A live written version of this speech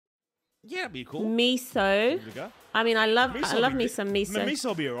Yeah, that'd be cool. Miso. There we go. I mean, I love me some miso. Miso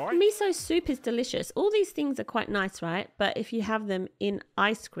will be alright. Miso soup is delicious. All these things are quite nice, right? But if you have them in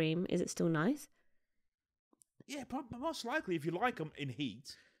ice cream, is it still nice? Yeah, but most likely, if you like them in heat,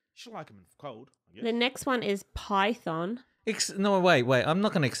 you should like them in cold. I guess. The next one is python. No, wait. I'm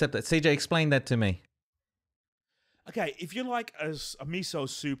not going to accept that. CJ, explain that to me. Okay, if you like a miso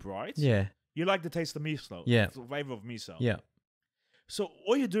soup, right? Yeah. You like the taste of miso. Yeah. The flavor of miso. Yeah. So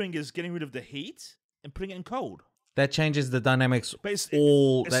all you're doing is getting rid of the heat and putting it in cold. That changes the dynamics. But it's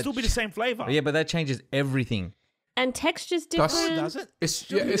all. still be the same flavor. Yeah, but that changes everything. And texture's different. Oh, does it?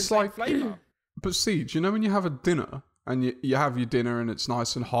 It's like flavor. But Siege, you know when you have a dinner and you have your dinner and it's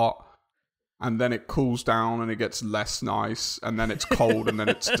nice and hot, and then it cools down and it gets less nice, and then it's cold and then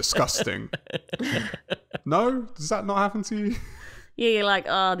it's disgusting. No, does that not happen to you? Yeah, you're like,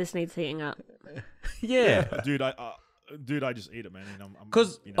 oh, this needs heating up. Yeah. Dude, I just eat it, man.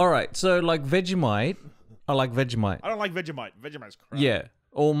 Because, all right, so like Vegemite, I like Vegemite. I don't like Vegemite. Vegemite's crap. Yeah.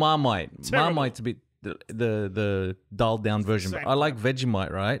 Or Marmite. Terrible. Marmite's a bit the dulled down version. Same I like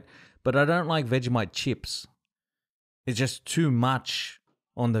Vegemite, right? But I don't like Vegemite chips. It's just too much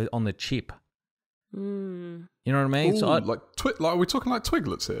on the chip. Mm. You know what I mean? Ooh, So like are we talking like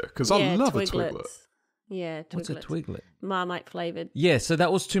Twiglets here? Because I love a Twiglet. Yeah, Twiglets. What's a Twiglet? Marmite flavoured. Yeah, so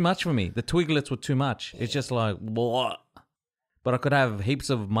that was too much for me. The Twiglets were too much. It's just like, what? But I could have heaps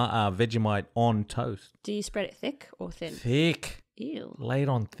of Vegemite on toast. Do you spread it thick or thin? Thick. Ew. Laid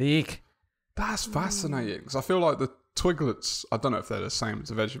on thick. That's fascinating because I feel like the Twiglets, I don't know if they're the same as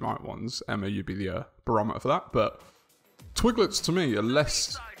the Vegemite ones. Emma, you'd be the barometer for that. But Twiglets to me are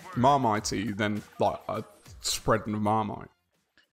less Marmitey than like a spreading of Marmite.